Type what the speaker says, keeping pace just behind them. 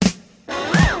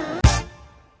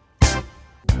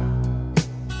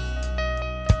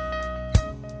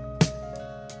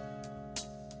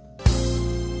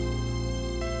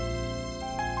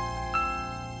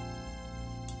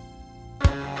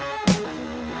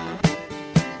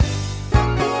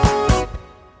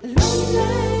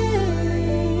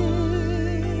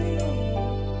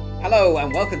Hello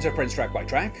and welcome to Prince Track by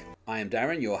Track. I am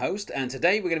Darren, your host, and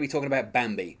today we're going to be talking about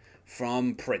Bambi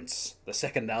from Prince, the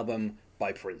second album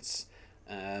by Prince.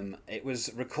 It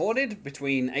was recorded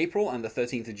between April and the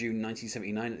 13th of June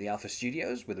 1979 at the Alpha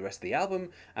Studios with the rest of the album,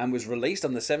 and was released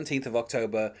on the 17th of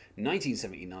October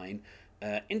 1979.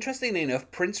 Interestingly enough,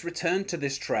 Prince returned to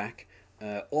this track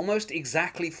almost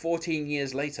exactly 14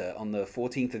 years later on the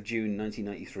 14th of June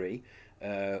 1993.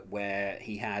 Where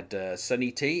he had Sonny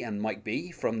T and Mike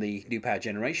B from the New Power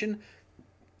Generation,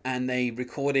 and they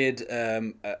recorded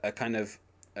a kind of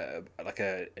like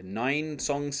a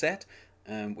 9-song set,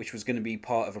 which was going to be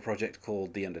part of a project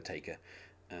called The Undertaker.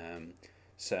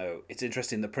 So it's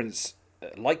interesting that Prince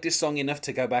liked this song enough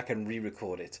to go back and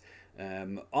re-record it.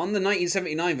 On the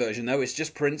 1979 version, though, it's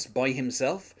just Prince by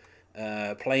himself,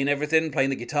 playing everything,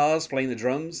 playing the guitars, playing the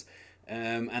drums.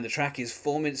 And the track is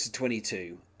 4 minutes and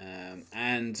 22.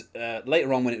 And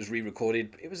later on, when it was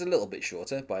re-recorded, it was a little bit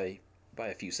shorter by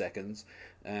a few seconds.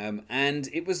 And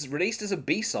it was released as a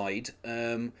B-side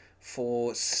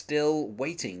for Still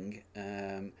Waiting,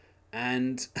 and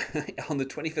on the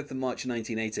 25th of March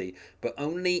 1980, but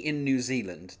only in New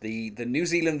Zealand. The New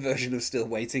Zealand version of Still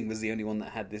Waiting was the only one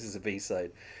that had this as a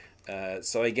B-side.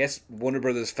 So I guess Warner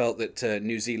Brothers felt that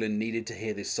New Zealand needed to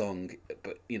hear this song,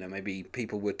 but maybe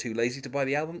people were too lazy to buy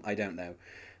the album. I don't know.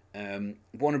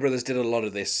 Warner Brothers did a lot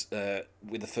of this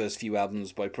with the first few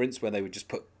albums by Prince, where they would just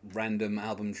put random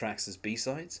album tracks as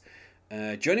B-sides.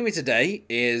 Joining me today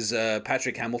is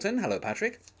Patrick Hamilton. Hello,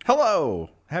 Patrick. Hello.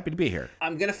 Happy to be here.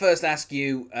 I'm going to first ask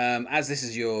you, as this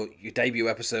is your debut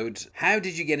episode, how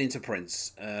did you get into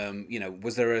Prince?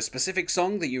 Was there a specific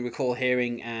song that you recall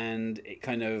hearing and it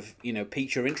kind of,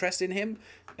 piqued your interest in him?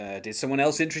 Did someone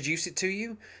else introduce it to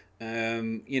you?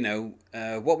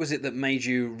 What was it that made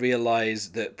you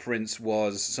realize that Prince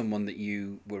was someone that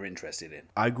you were interested in?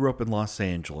 I grew up in Los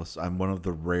Angeles. I'm one of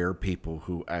the rare people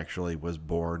who actually was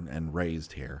born and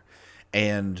raised here.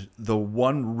 And the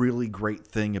one really great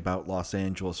thing about Los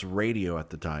Angeles radio at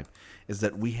the time is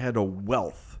that we had a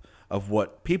wealth of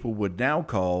what people would now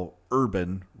call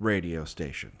urban radio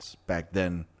stations. Back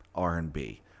then,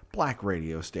 R&B. Black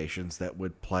radio stations that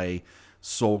would play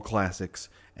soul classics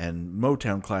and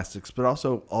Motown classics, but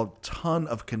also a ton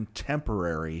of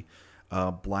contemporary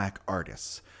black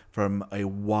artists from a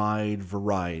wide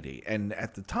variety. And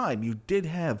at the time, you did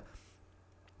have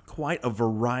quite a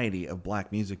variety of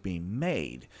black music being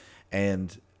made.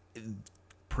 And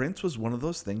Prince was one of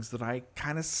those things that I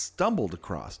kind of stumbled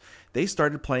across. They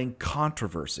started playing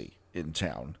Controversy in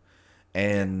town,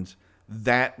 and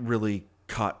that really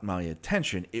caught my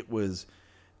attention. It was,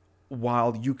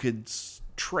 while you could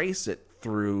trace it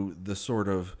through the sort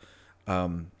of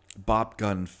bop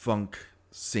gun funk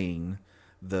scene,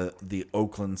 the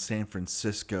Oakland, San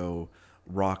Francisco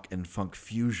rock and funk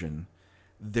fusion,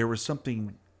 there was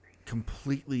something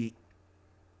completely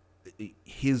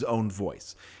his own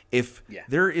voice. If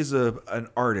there is an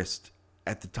artist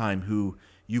at the time who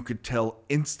you could tell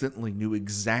instantly knew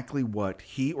exactly what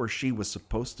he or she was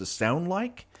supposed to sound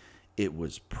like, it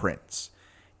was Prince.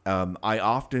 I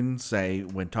often say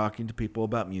when talking to people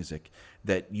about music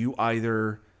that you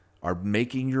either are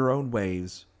making your own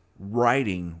waves,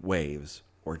 riding waves,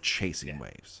 or chasing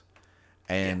waves.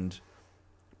 And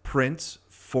Prince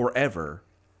forever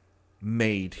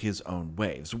made his own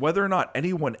waves. Whether or not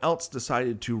anyone else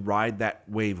decided to ride that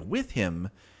wave with him,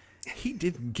 he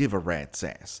didn't give a rat's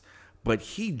ass. But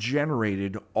he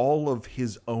generated all of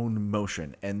his own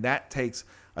motion, and that takes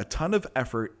a ton of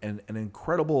effort and an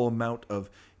incredible amount of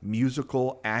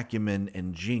musical acumen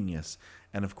and genius.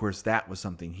 And of course, that was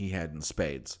something he had in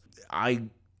spades. I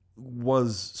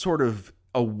was sort of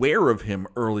aware of him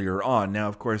earlier on. Now,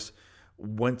 of course,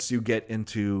 once you get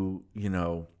into,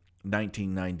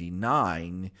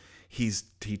 1999, he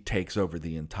takes over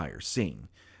the entire scene.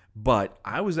 But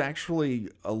I was actually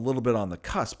a little bit on the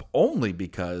cusp, only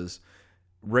because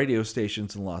radio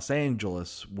stations in Los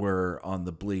Angeles were on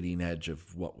the bleeding edge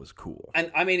of what was cool.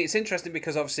 And I mean, it's interesting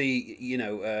because obviously,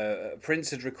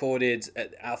 Prince had recorded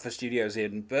at Alpha Studios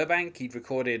in Burbank. He'd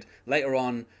recorded later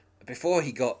on, before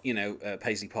he got,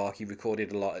 Paisley Park, he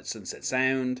recorded a lot at Sunset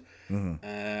Sound. Mm-hmm.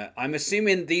 I'm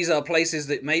assuming these are places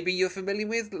that maybe you're familiar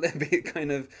with,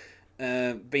 kind of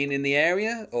being in the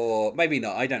area, or maybe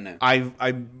not. I don't know.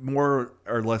 I more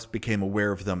or less became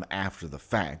aware of them after the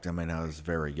fact. I mean, I was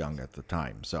very young at the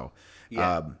time, so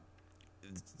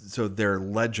so their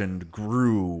legend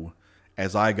grew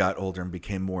as I got older and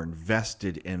became more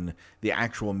invested in the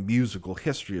actual musical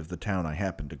history of the town I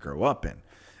happened to grow up in.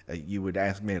 You would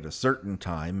ask me at a certain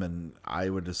time, and I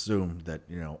would assume that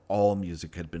all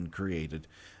music had been created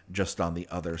just on the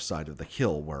other side of the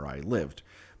hill where I lived.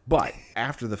 But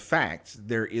after the fact,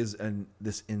 there is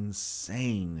this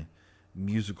insane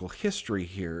musical history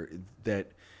here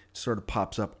that sort of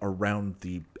pops up around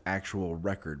the actual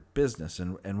record business.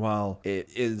 And while it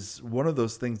is one of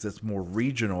those things that's more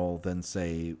regional than,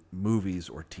 say, movies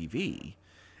or TV,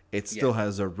 it still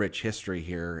has a rich history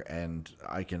here, and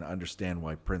I can understand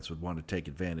why Prince would want to take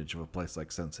advantage of a place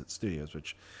like Sunset Studios,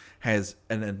 which has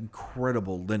an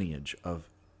incredible lineage of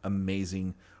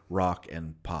amazing rock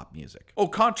and pop music. Oh,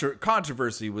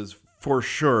 controversy was for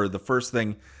sure the first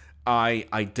thing I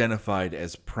identified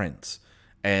as Prince.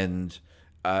 And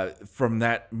from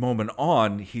that moment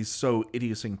on, he's so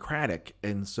idiosyncratic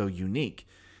and so unique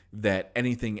that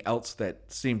anything else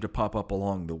that seemed to pop up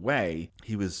along the way,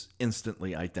 he was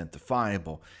instantly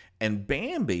identifiable. And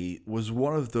Bambi was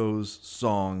one of those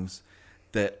songs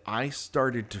that I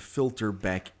started to filter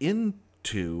back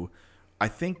into. I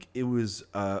think it was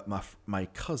my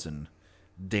cousin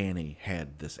Danny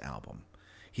had this album.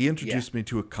 He introduced me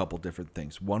to a couple different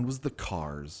things. One was the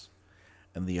Cars,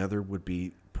 and the other would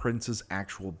be Prince's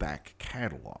actual back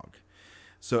catalog.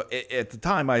 So at the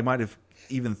time, I might have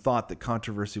even thought that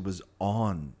Controversy was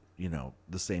on,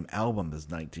 the same album as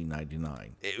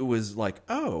 1999. It was like,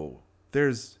 oh,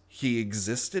 he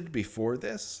existed before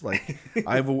this. Like,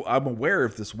 I'm aware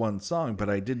of this one song, but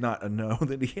I did not know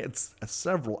that he had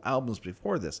several albums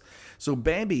before this. So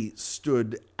Bambi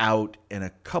stood out in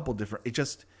a couple different. It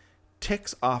just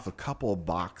ticks off a couple of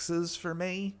boxes for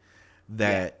me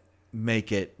that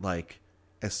make it like,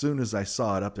 as soon as I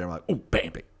saw it up there, I'm like, oh,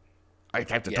 Bambi. I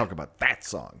have to talk about that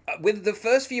song. With the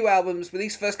first few albums, with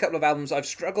these first couple of albums, I've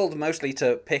struggled mostly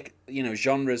to pick,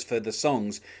 genres for the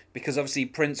songs, because obviously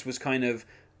Prince was kind of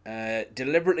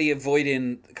deliberately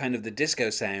avoiding kind of the disco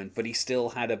sound, but he still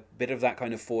had a bit of that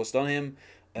kind of forced on him,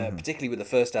 particularly with the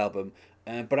first album.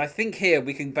 But I think here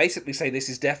we can basically say this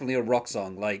is definitely a rock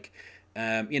song. Like,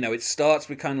 it starts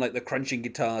with kind of like the crunching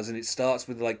guitars, and it starts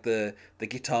with like the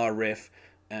guitar riff.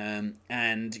 And,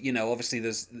 obviously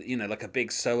there's, like a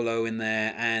big solo in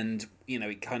there, and,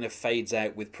 it kind of fades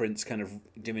out with Prince kind of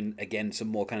doing, again, some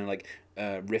more kind of like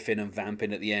riffing and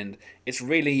vamping at the end. It's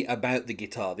really about the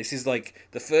guitar. This is like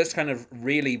the first kind of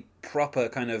really proper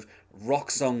kind of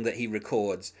rock song that he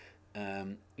records.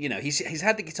 He's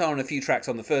had the guitar on a few tracks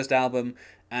on the first album,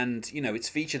 and, it's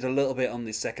featured a little bit on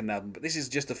this second album, but this is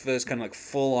just the first kind of like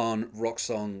full-on rock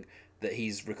song that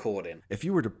he's recording. If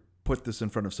you were to put this in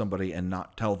front of somebody and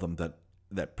not tell them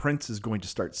that Prince is going to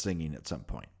start singing at some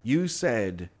point. You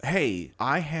said, hey,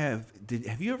 have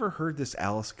you ever heard this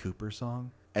Alice Cooper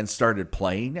song? And started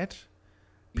playing it?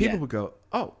 People would go,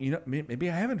 oh,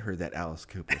 maybe I haven't heard that Alice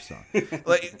Cooper song.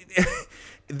 Like,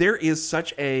 there is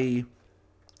such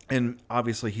and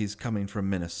obviously he's coming from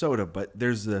Minnesota, but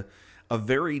there's a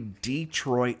very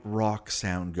Detroit rock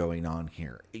sound going on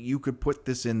here. You could put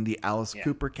this in the Alice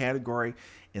Cooper category,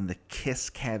 in the Kiss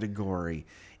category.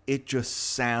 It just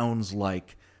sounds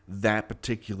like that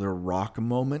particular rock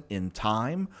moment in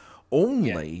time,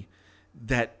 only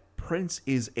that Prince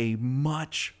is a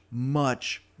much,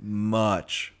 much,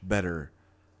 much better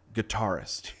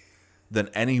guitarist than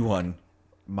anyone,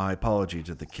 my apology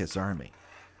to the Kiss Army,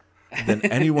 than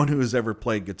anyone who has ever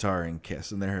played guitar in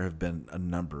Kiss. And there have been a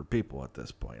number of people at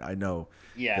this point. I know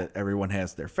that everyone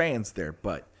has their fans there,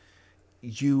 but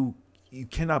you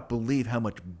cannot believe how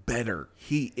much better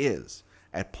he is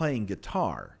at playing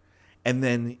guitar. And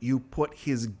then you put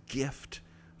his gift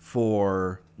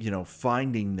for,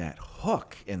 finding that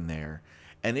hook in there,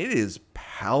 and it is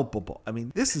palpable. I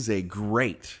mean, this is a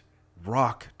great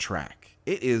rock track.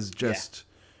 It is just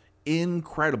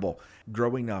incredible.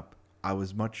 Growing up, I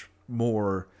was much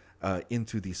more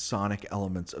into the sonic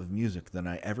elements of music than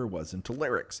I ever was into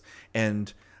lyrics.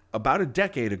 And about a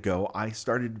decade ago, I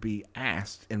started to be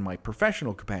asked in my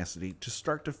professional capacity to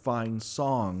start to find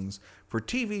songs for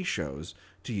TV shows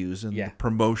to use in the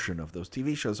promotion of those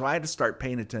TV shows. So I had to start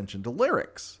paying attention to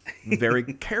lyrics very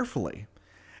carefully.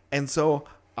 And so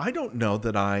I don't know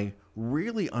that I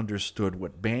really understood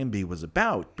what Bambi was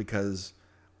about, because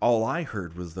all I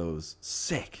heard was those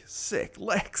sick, sick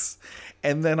licks.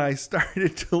 And then I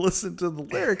started to listen to the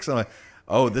lyrics, and I'm like,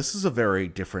 oh, this is a very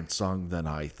different song than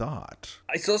I thought.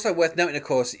 It's also worth noting, of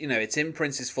course, it's in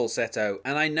Prince's falsetto.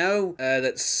 And I know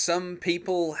that some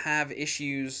people have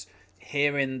issues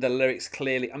hearing the lyrics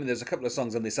clearly. I mean, there's a couple of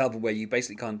songs on this album where you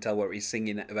basically can't tell what he's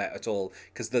singing about at all,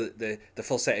 because the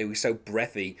falsetto is so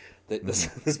breathy that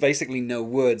there's basically no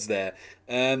words there.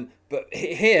 But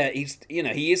here,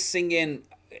 he is singing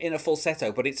in a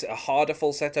falsetto, but it's a harder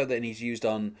falsetto than he's used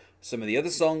on some of the other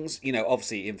songs.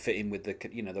 Obviously in fitting with the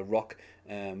the rock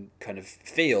kind of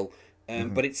feel,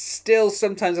 but it's still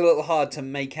sometimes a little hard to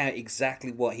make out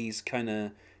exactly what he's kind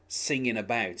of singing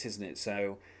about, isn't it?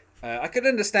 So I could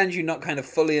understand you not kind of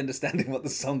fully understanding what the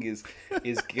song is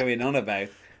going on about,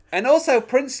 and also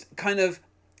Prince kind of.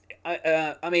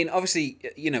 I mean, obviously,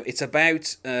 it's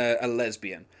about a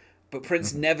lesbian, but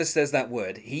Prince never says that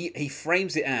word. He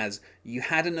frames it as you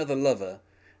had another lover,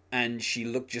 and she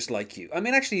looked just like you. I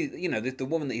mean, actually, the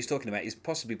woman that he's talking about is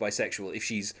possibly bisexual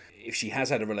if she has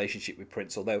had a relationship with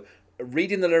Prince. Although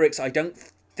reading the lyrics, I don't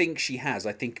think she has.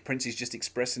 I think Prince is just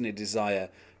expressing a desire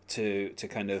to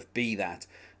kind of be that.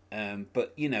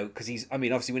 But because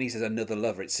obviously when he says another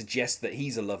lover, it suggests that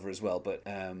he's a lover as well. But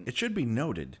it should be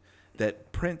noted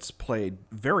that Prince played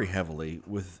very heavily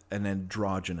with an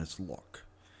androgynous look.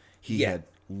 He had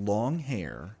long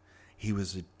hair. He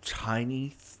was a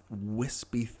tiny,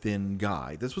 wispy, thin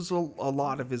guy. This was a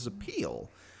lot of his appeal,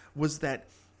 was that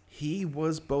he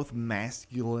was both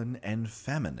masculine and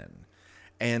feminine.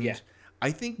 And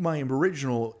I think my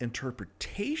original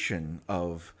interpretation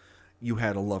of You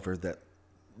Had a Lover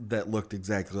that looked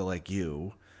exactly like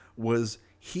you was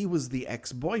he was the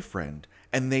ex-boyfriend,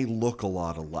 and they look a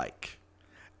lot alike.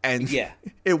 And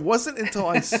it wasn't until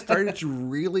I started to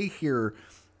really hear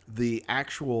the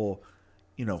actual,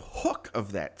 hook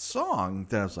of that song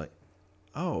that I was like,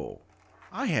 oh,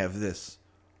 I have this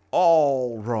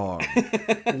all wrong.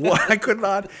 I could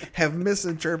not have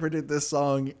misinterpreted this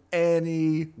song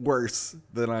any worse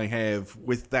than I have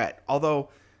with that. Although,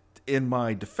 in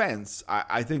my defense,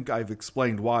 I think I've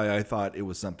explained why I thought it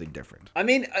was something different. I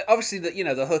mean, obviously,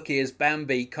 the hook is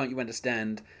Bambi, can't you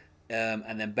understand?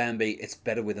 And then Bambi, it's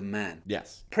better with a man.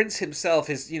 Yes. Prince himself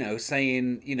is,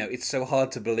 saying, it's so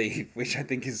hard to believe, which I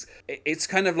think it's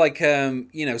kind of like,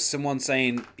 someone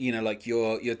saying, like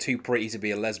you're too pretty to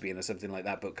be a lesbian or something like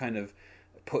that, but kind of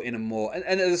put in a more, and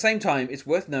at the same time, it's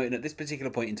worth noting at this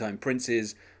particular point in time, Prince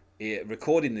is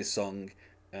recording this song.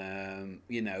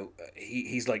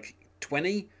 He's like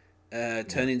 20,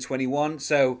 turning 21.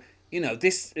 So,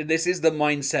 this is the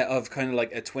mindset of kind of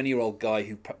like a 20-year-old guy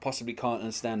who possibly can't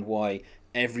understand why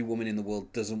every woman in the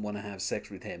world doesn't want to have sex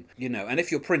with him. And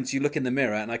if you're Prince, you look in the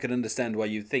mirror and I can understand why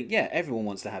you think, yeah, everyone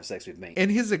wants to have sex with me. In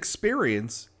his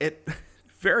experience, it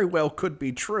very well could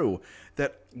be true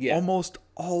that almost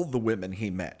all the women he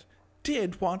met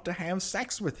did want to have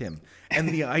sex with him. And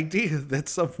the idea that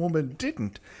some woman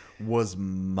didn't was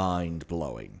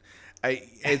mind-blowing.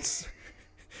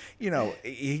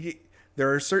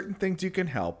 There are certain things you can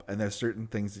help, and there's certain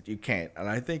things that you can't. And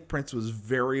I think Prince was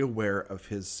very aware of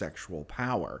his sexual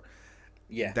power.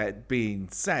 Yeah. That being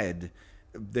said,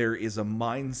 there is a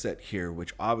mindset here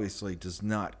which obviously does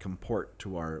not comport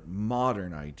to our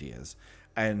modern ideas.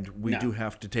 And we do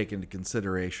have to take into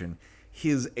consideration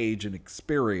his age and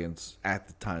experience at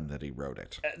the time that he wrote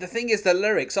it. The thing is, the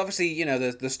lyrics, obviously,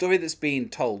 the story that's being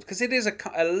told, because it is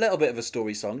a little bit of a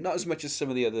story song, not as much as some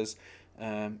of the others,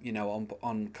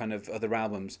 on kind of other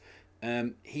albums.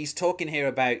 He's talking here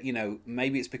about,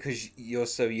 maybe it's because you're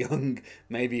so young,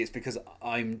 maybe it's because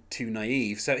I'm too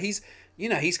naive. So he's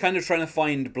kind of trying to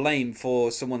find blame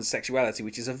for someone's sexuality,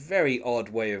 which is a very odd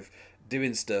way of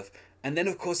doing stuff. And then,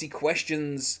 of course, he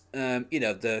questions,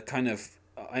 the kind of,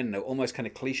 I don't know, almost kind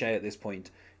of cliche at this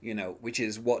point, which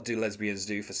is what do lesbians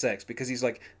do for sex? Because he's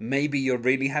like, maybe you're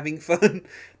really having fun.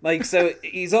 So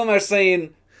he's almost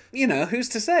saying, who's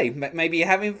to say? Maybe you're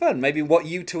having fun. Maybe what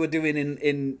you two are doing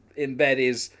in bed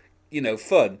is,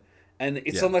 fun. And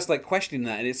it's almost like questioning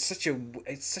that. And it's such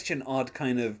an odd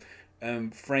kind of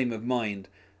frame of mind.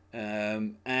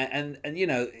 I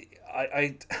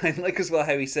like as well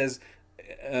how he says,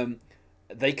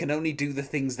 they can only do the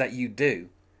things that you do.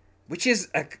 Which is,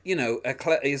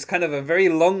 is kind of a very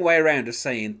long way around of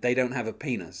saying they don't have a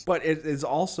penis. But it is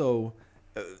also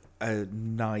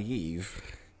naive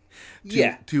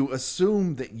to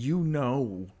assume that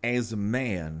as a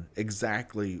man,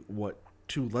 exactly what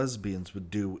two lesbians would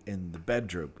do in the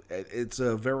bedroom. It's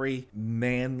a very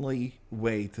manly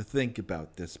way to think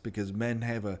about this, because men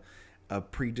have a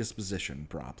predisposition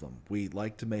problem. We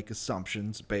like to make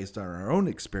assumptions based on our own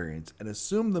experience and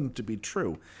assume them to be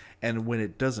true. And when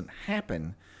it doesn't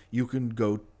happen, you can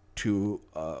go to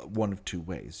one of two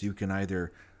ways. You can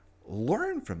either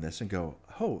learn from this and go,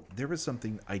 oh, there was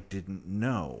something I didn't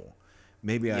know.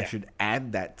 Maybe I should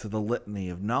add that to the litany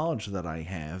of knowledge that I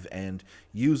have and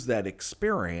use that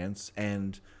experience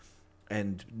and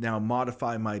now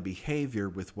modify my behavior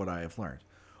with what I have learned.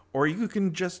 Or you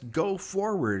can just go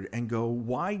forward and go,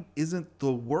 why isn't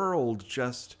the world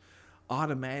just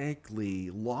automatically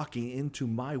locking into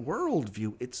my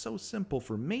worldview? It's so simple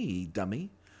for me,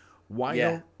 dummy. Why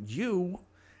don't you,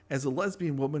 as a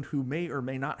lesbian woman who may or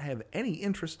may not have any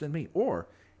interest in me, or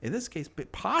in this case,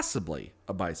 possibly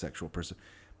a bisexual person,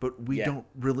 but we Yeah. don't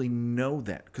really know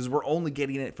that because we're only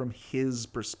getting it from his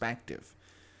perspective.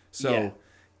 So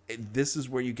Yeah. this is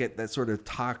where you get that sort of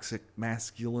toxic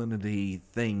masculinity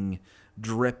thing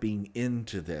dripping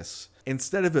into this.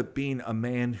 Instead of it being a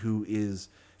man who is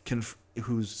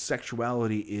whose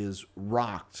sexuality is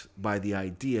rocked by the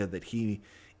idea that he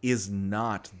is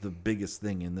not the biggest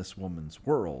thing in this woman's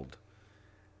world,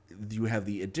 you have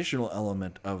the additional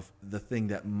element of the thing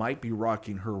that might be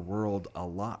rocking her world a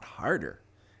lot harder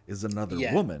is another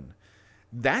Yeah. woman.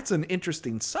 That's an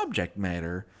interesting subject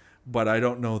matter, but I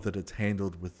don't know that it's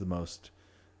handled with the most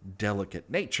delicate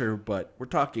nature. But we're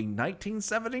talking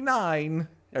 1979,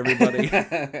 everybody.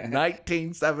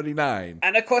 1979.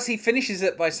 And of course, he finishes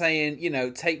it by saying,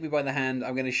 take me by the hand.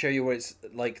 I'm going to show you what it's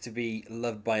like to be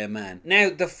loved by a man. Now,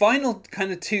 the final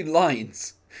kind of two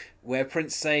lines where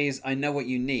Prince says, I know what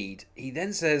you need. He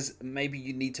then says, maybe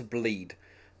you need to bleed.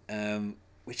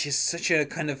 Which is such a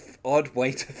kind of odd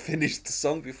way to finish the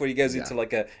song before he goes into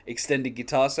like a extended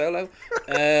guitar solo.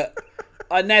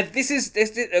 Now this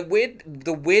a weird.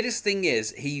 The weirdest thing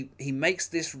is he makes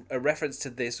this a reference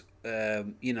to this.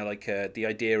 The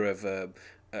idea of a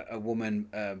woman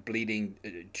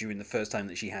bleeding during the first time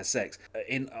that she has sex.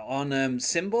 On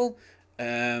Symbol,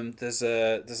 there's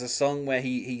a song where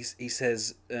he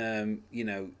says there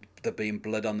being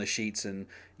blood on the sheets and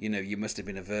you must have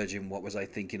been a virgin, what was I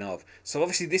thinking of? So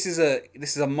obviously this is a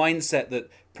mindset that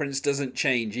Prince doesn't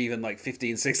change even like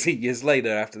 15 16 years later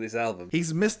after this album.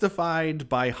 He's mystified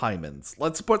by hymens.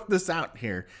 Let's put this out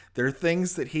here. There are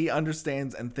things that he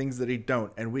understands and things that he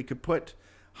don't, and we could put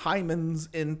hymens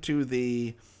into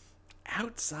the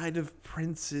outside of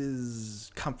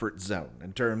Prince's comfort zone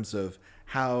in terms of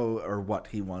how or what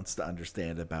he wants to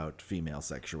understand about female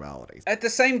sexuality. At the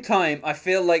same time, I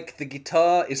feel like the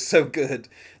guitar is so good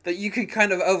that you can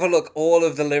kind of overlook all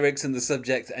of the lyrics and the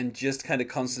subject and just kind of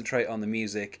concentrate on the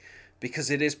music, because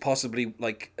it is possibly,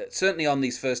 like, certainly on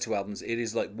these first two albums, it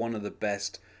is like one of the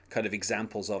best kind of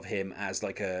examples of him as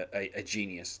like a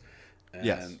genius.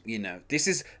 Yes. This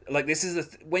is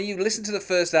when you listen to the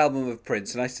first album of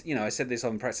Prince, and I said this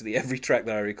on practically every track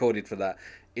that I recorded for that,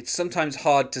 it's sometimes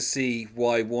hard to see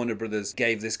why Warner Brothers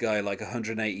gave this guy like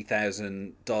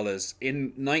 $180,000 in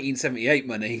 1978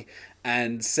 money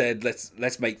and said,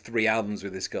 let's make 3 albums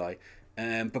with this guy.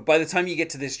 But by the time you get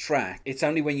to this track, it's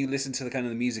only when you listen to the kind of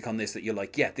the music on this that you're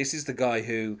like, yeah, this is the guy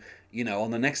who,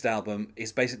 on the next album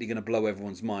is basically going to blow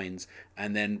everyone's minds.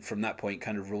 And then from that point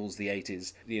kind of rules the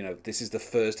 80s. This is the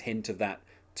first hint of that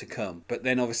to come. But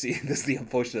then obviously there's the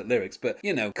unfortunate lyrics. But,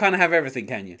 kind of have everything,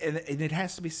 can you? And it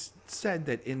has to be said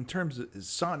that in terms of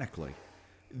sonically,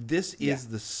 this is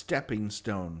the stepping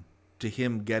stone to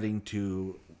him getting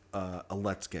to a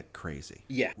Let's Get Crazy.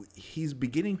 Yeah. He's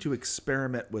beginning to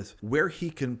experiment with where he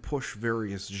can push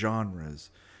various genres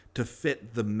to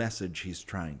fit the message he's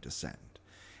trying to send.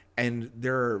 And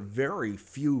there are very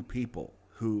few people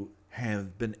who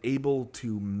have been able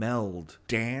to meld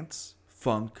dance,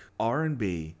 funk,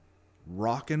 R&B,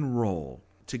 rock and roll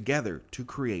together to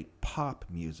create pop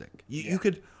music. You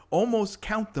could almost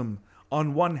count them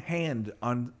on one hand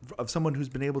of someone who's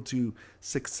been able to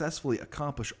successfully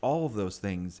accomplish all of those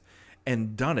things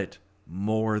and done it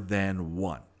more than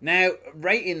one. Now,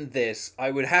 rating this,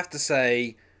 I would have to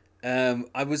say,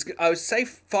 I would say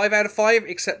 5 out of 5,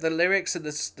 except the lyrics and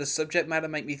the subject matter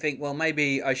make me think, well,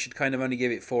 maybe I should kind of only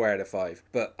give it 4 out of 5.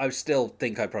 But I still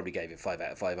think I probably gave it 5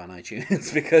 out of 5 on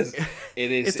iTunes because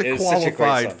It's a such a qualified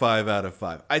great song. 5 out of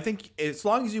 5. I think as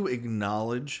long as you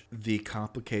acknowledge the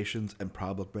complications and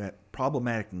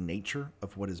problematic nature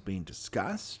of what is being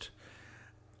discussed,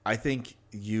 I think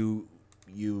you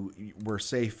were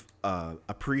safe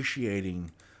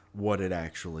appreciating what it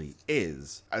actually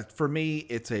is. For me,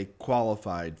 it's a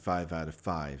qualified 5 out of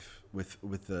 5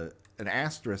 with an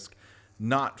asterisk,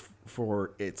 not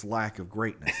for its lack of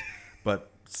greatness, but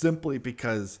simply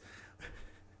because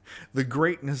the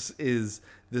greatness is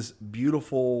this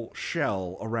beautiful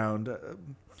shell around a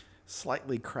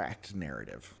slightly cracked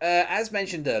narrative. As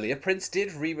mentioned earlier, Prince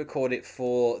did re-record it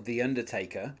for The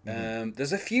Undertaker.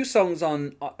 There's a few songs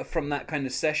on from that kind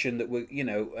of session that were,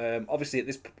 obviously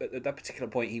at that particular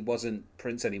point he wasn't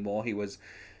Prince anymore. He was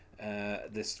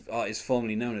this artist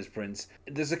formerly known as Prince.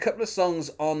 There's a couple of songs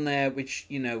on there which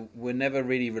were never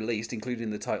really released, including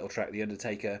the title track, The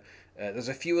Undertaker. There's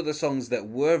a few other songs that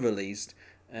were released.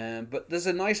 But there's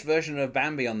a nice version of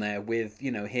Bambi on there with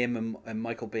him and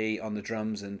Michael B on the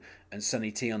drums and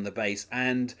Sonny T on the bass,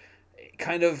 and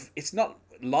kind of it's not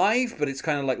live, but it's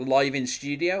kind of like live in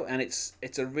studio, and it's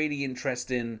a really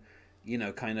interesting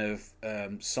kind of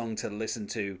song to listen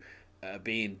to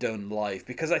being done live,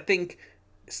 because I think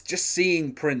it's just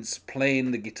seeing Prince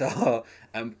playing the guitar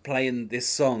and playing this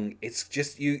song. It's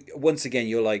just you. Once again,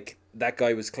 you're like, that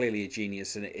guy was clearly a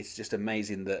genius, and it's just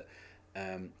amazing that.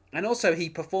 And also, he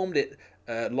performed it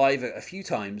live a few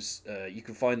times. You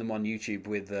can find them on YouTube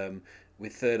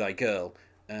with Third Eye Girl,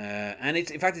 and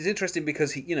it's in fact it's interesting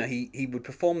because he would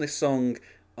perform this song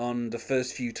on the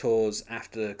first few tours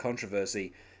after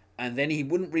Controversy, and then he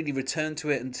wouldn't really return to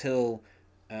it until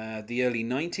the early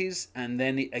 90s, and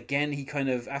then again he kind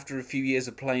of, after a few years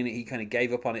of playing it, he kind of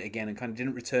gave up on it again and kind of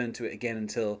didn't return to it again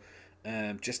until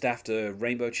just after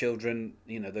Rainbow Children,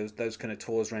 those kind of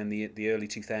tours around the early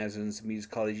 2000s,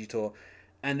 Musicology tour.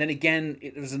 And then again,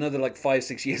 it was another like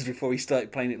 5-6 years before he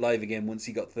started playing it live again once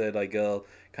he got Third Eye Girl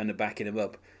kind of backing him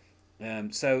up.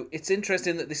 So it's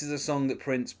interesting that this is a song that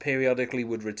Prince periodically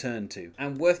would return to.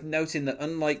 And worth noting that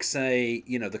unlike, say,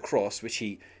 The Cross, which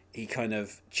he kind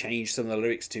of changed some of the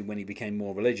lyrics to when he became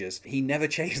more religious, he never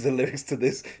changed the lyrics to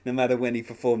this no matter when he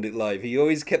performed it live. He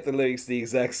always kept the lyrics the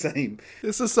exact same.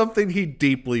 This is something he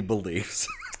deeply believes.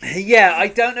 Yeah, I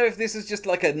don't know if this is just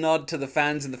like a nod to the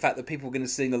fans and the fact that people were going to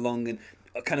sing along and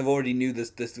kind of already knew the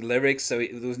lyrics, so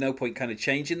there was no point kind of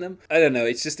changing them. I don't know,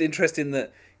 it's just interesting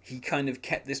that he kind of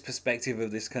kept this perspective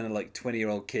of this kind of like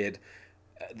 20-year-old kid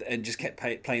and just kept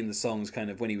playing the songs kind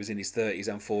of when he was in his 30s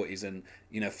and 40s and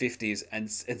 50s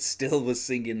and still was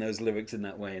singing those lyrics in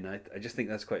that way, and I just think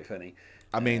that's quite funny.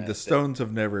 I mean, the Stones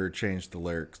have never changed the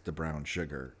lyrics to Brown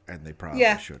Sugar, and they probably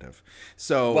should have.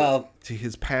 So, to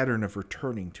his pattern of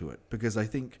returning to it, because I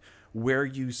think where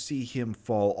you see him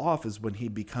fall off is when he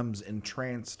becomes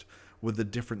entranced with a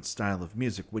different style of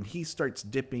music. When he starts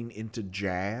dipping into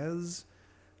jazz,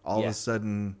 all of a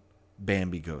sudden,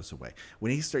 Bambi goes away.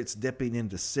 When he starts dipping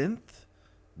into synth,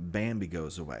 Bambi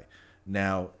goes away.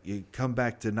 Now, you come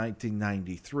back to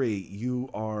 1993,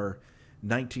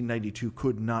 1992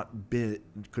 could not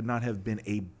have been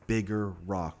a bigger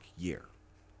rock year.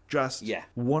 Just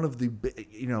one of the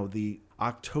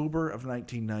October of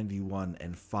 1991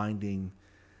 and finding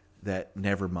that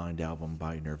Nevermind album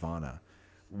by Nirvana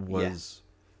was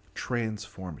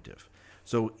transformative.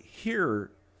 So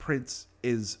here Prince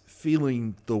is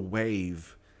feeling the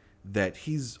wave that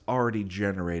he's already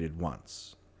generated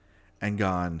once and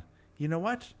gone, you know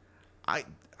what? I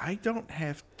don't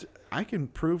have to, I can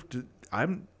prove to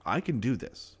I can do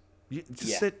this.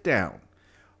 Just sit down.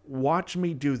 Watch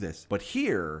me do this. But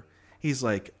here, he's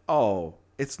like, oh,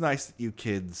 it's nice that you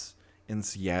kids in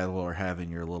Seattle are having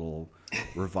your little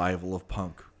revival of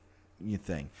punk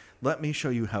thing. Let me show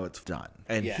you how it's done.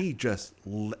 And he just,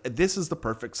 this is the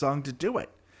perfect song to do it.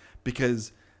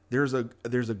 Because there's a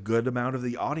good amount of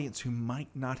the audience who might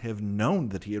not have known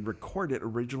that he had recorded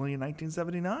originally in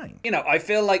 1979. I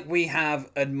feel like we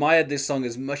have admired this song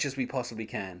as much as we possibly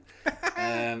can.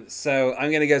 So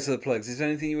I'm going to go to the plugs. Is there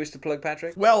anything you wish to plug,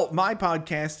 Patrick? Well, my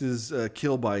podcast is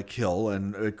Kill by Kill,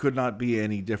 and it could not be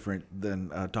any different than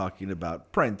talking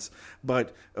about Prince.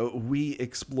 But we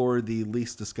explore the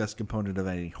least discussed component of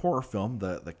any horror film,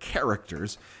 the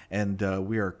characters. And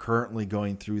we are currently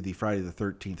going through the Friday the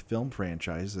 13th film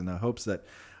franchise in the hopes that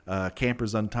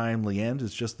Camper's Untimely End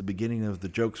is just the beginning of the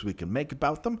jokes we can make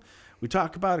about them. We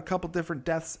talk about a couple different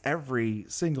deaths every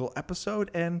single episode,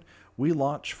 and we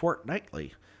launch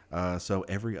fortnightly, so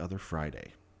every other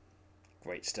Friday.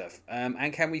 Great stuff.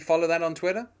 And can we follow that on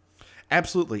Twitter?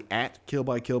 Absolutely, at Kill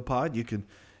by Kill Pod. You can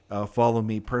follow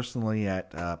me personally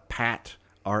at Pat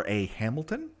R.A.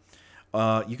 Hamilton.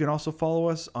 You can also follow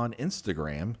us on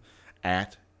Instagram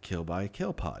at Kill by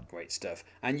Kill Pod. Great stuff.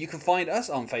 And you can find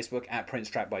us on Facebook at Prince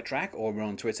Track by Track, or we're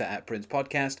on Twitter at Prince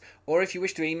Podcast. Or if you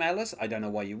wish to email us, I don't know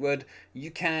why you would,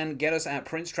 you can get us at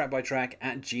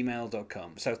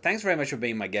princetrackbytrack@gmail.com. So thanks very much for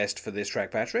being my guest for this track,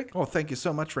 Patrick. Oh, thank you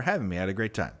so much for having me. I had a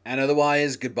great time. And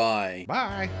otherwise, goodbye.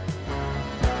 Bye.